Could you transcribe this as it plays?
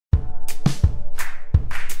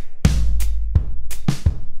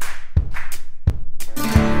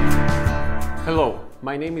Hello,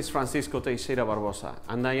 my name is Francisco Teixeira Barbosa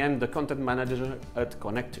and I am the content manager at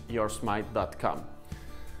connectyoursmile.com.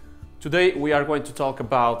 Today we are going to talk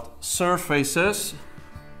about surfaces.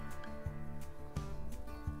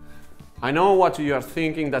 I know what you are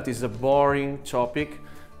thinking, that is a boring topic,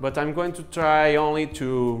 but I'm going to try only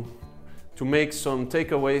to make some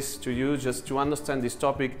takeaways to you just to understand this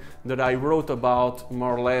topic that I wrote about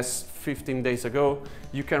more or less 15 days ago.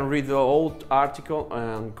 You can read the old article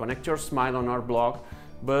and Connect Your Smile on our blog,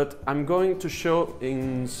 but I'm going to show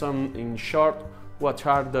in short what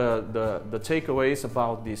are the takeaways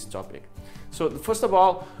about this topic. So first of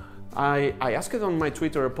all, I asked on my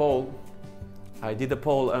Twitter a poll. I did a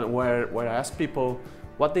poll where I asked people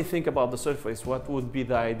what they think about the surface, what would be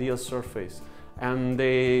the ideal surface. And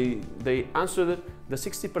they answered, the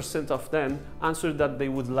 60% of them answered that they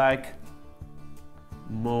would like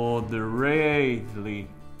moderately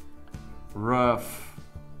rough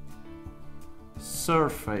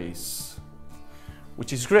surface,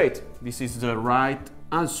 which is great. This is the right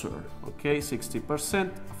answer, okay? 60%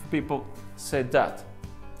 of people said that.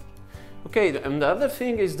 Okay, and the other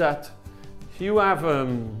thing is that you have,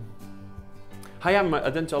 I am a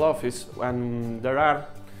dental office and there are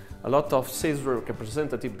a lot of sales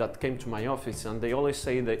representatives that came to my office and they always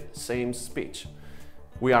say the same speech.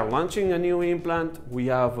 We are launching a new implant, we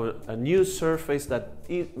have a new surface that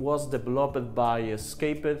it was developed by a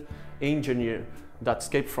escaped engineer that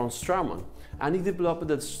escaped from Straumann, and he developed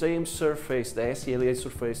the same surface, the SELA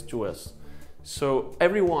surface, to us. So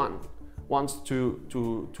everyone wants to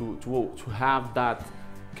have that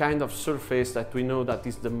kind of surface that we know that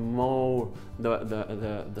is the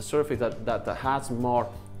surface that has more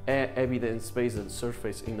evidence-based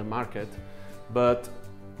surface in the market. But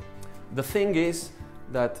the thing is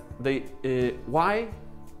that why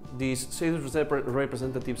these sales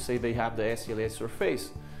representatives say they have the SELA surface?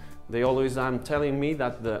 They always are telling me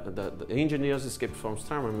that the engineers escaped from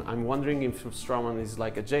Straumann. I'm wondering if Straumann is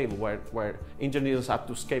like a jail where engineers have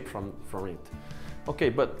to escape from it. Okay,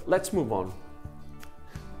 but let's move on.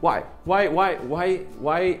 Why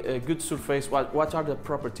a good surface? What are the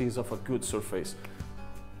properties of a good surface?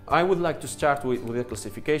 I would like to start with a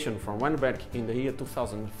classification from Weinberg in the year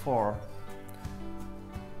 2004.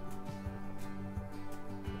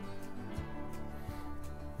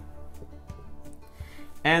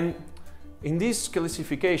 And in this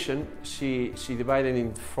classification, she divided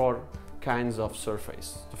in 4 kinds of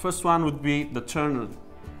surface. The first one would be the Turner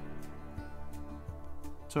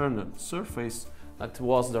surface. That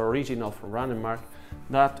was the origin of Rannemark,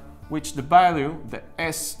 that which the value, the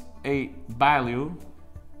SA value,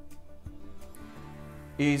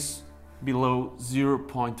 is below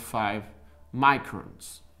 0.5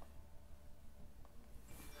 microns.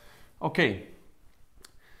 Okay,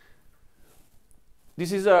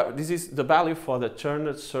 this is the value for the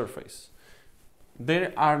Turner surface.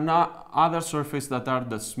 There are not other surfaces that are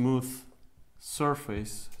the smooth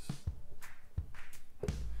surface.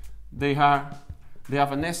 They have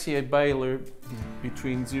an SEA value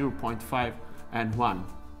between 0.5 and 1.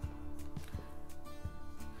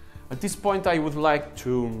 At this point, I would like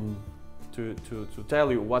to tell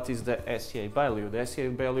you what is the SEA value. The SEA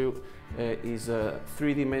value is a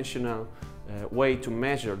 3-dimensional way to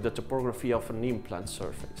measure the topography of an implant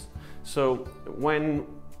surface. So when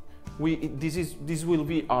this will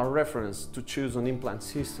be our reference to choose an implant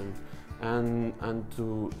system and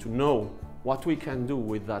to know what we can do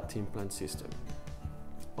with that implant system.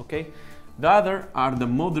 Okay, the other are the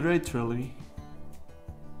moderately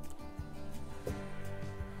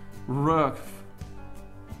rough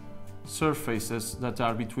surfaces that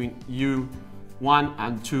are between 1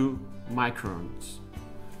 and 2 microns.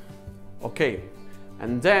 Okay,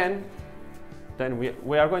 and then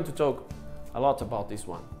we are going to talk a lot about this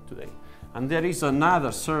one today. And there is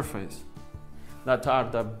another surface that are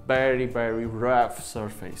the very, very rough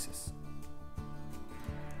surfaces.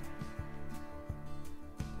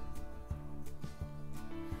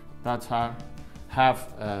 That have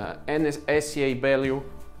an SEA value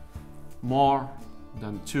more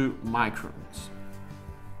than 2 microns.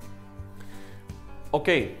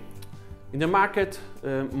 Okay, in the market,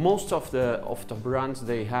 most of the brands,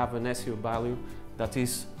 they have an SEA value that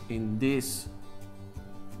is in these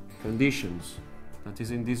conditions, that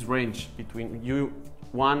is in this range between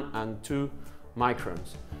 1 and 2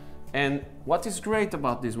 microns. And what is great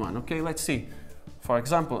about this one? Okay, let's see. For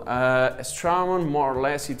example, Straumann, more or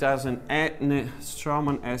less, it has an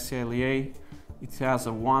Straumann SLA. It has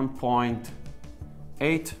a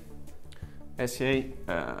 1.8 SEA.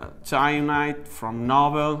 Tionite from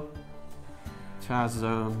Nobel, it has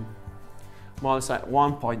more or less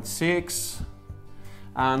 1.6.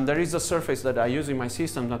 And there is a surface that I use in my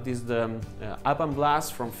system that is the Implant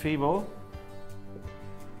Blast from Fibo.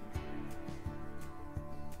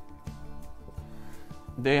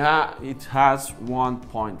 It has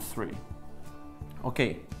 1.3.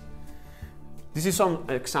 Okay, this is some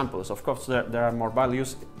examples. Of course, there are more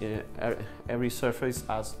values. Every surface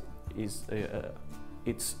has its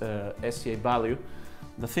SCA value.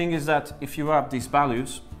 The thing is that if you have these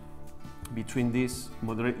values between these,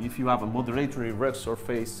 if you have a moderately red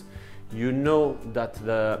surface, you know that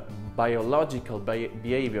the biological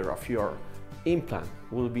behavior of your implant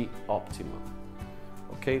will be optimal.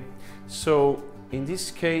 Okay, so in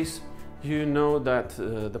this case, you know that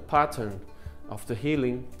the pattern of the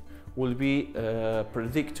healing will be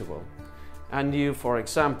predictable. And you, for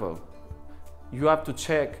example, you have to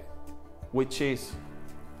check which is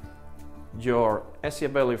your SCA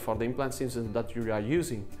value for the implant system that you are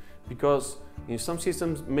using, because in some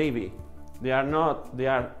systems maybe they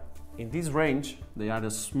are in this range, they are the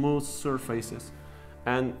smooth surfaces,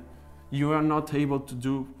 and you are not able to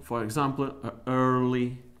do, for example, an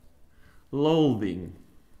early loading.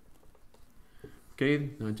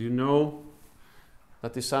 Okay, now do you know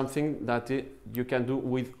that is something that you can do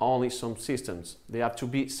with only some systems. They have to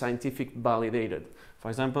be scientific validated. For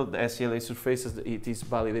example, the SCA surfaces, it is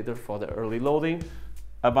validated for the early loading.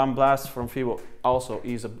 Implant Blast from Fibo also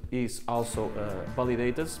is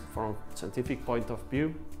validated from scientific point of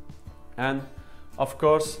view. And of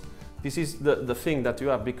course, this is the thing that you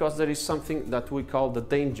have, because there is something that we call the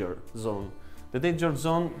danger zone. The danger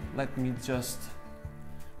zone, let me just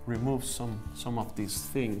remove some of these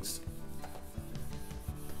things.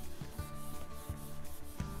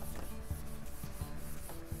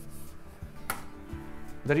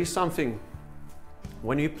 There is something,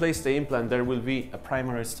 when you place the implant, there will be a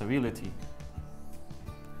primary stability.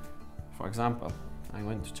 For example, I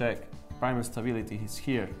want to check, primary stability is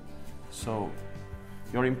here. So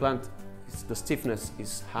your implant, the stiffness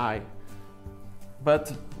is high,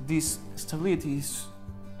 but this stability is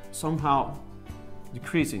somehow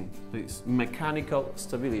decreasing, this mechanical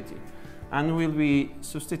stability, and will be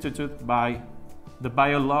substituted by the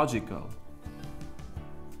biological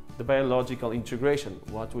integration,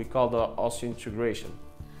 what we call the osseointegration.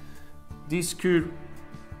 This curve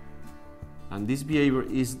and this behavior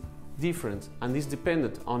is different and is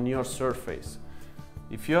dependent on your surface.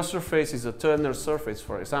 If your surface is a Turner surface,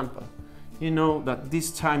 for example, you know that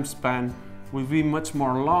this time span will be much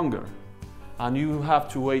more longer, and you have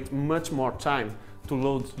to wait much more time to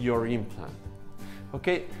load your implant.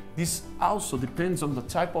 Okay, this also depends on the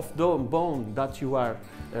type of bone that you are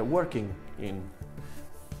working in,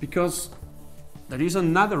 because there is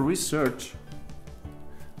another research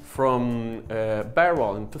from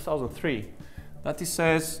Barwell in 2003 that it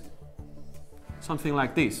says something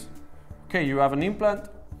like this. Okay, you have an implant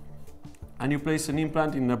and you place an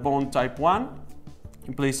implant in a bone type 1,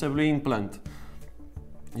 you place every implant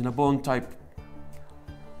in a bone type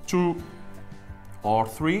 2 or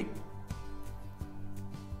 3,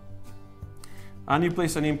 and you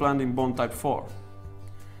place an implant in bone type 4.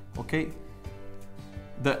 Okay,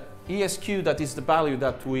 the ESQ, that is the value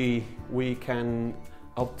that we can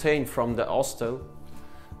obtain from the ostel,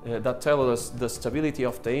 that tells us the stability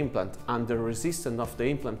of the implant and the resistance of the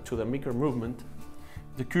implant to the micro movement.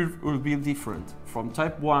 The curve will be different from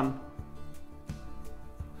type 1,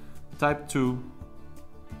 type 2,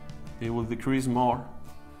 they will decrease more,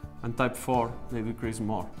 and type 4, they decrease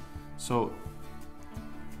more. So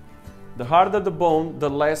the harder the bone, the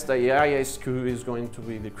less the ESQ is going to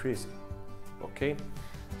be decreasing. Okay,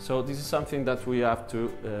 so this is something that we have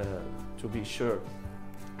to be sure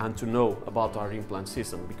and to know about our implant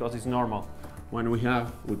system, because it's normal when we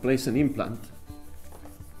place an implant.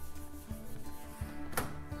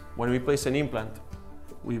 When we place an implant,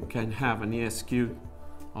 we can have an ESQ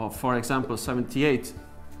of, for example, 78,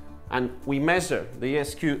 and we measure the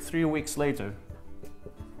ESQ 3 weeks later.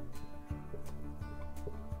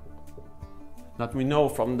 That we know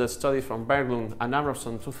from the study from Berglund and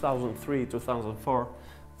Amrapson 2003-2004,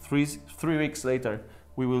 3 weeks later,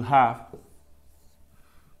 we will have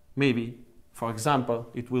maybe, for example,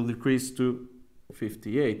 it will decrease to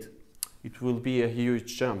 58. It will be a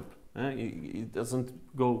huge jump. It doesn't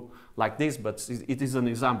go like this, but it is an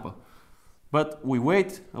example. But we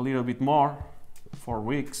wait a little bit more, 4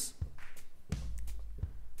 weeks,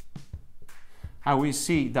 and we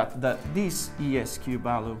see that this ESQ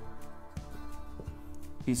value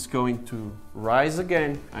is going to rise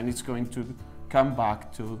again, and it's going to come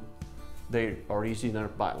back to their original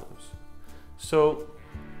values. So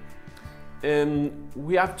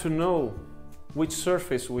we have to know which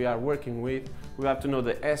surface we are working with, we have to know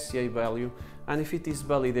the SCA value, and if it is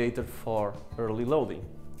validated for early loading.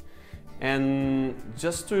 And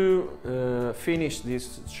just to finish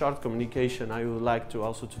this short communication, I would like to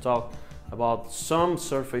also talk about some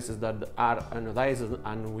surfaces that are anodized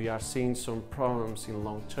and we are seeing some problems in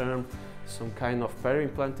long term, some kind of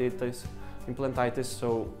peri-implantitis,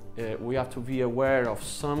 so we have to be aware of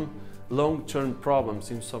some long-term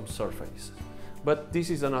problems in some surfaces. But this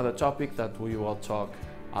is another topic that we will talk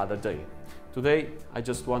other day. Today I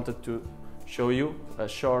just wanted to show you a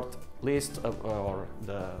short list of or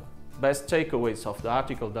the best takeaways of the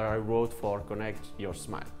article that I wrote for Connect Your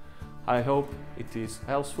Smile. I hope it is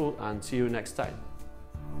helpful and see you next time.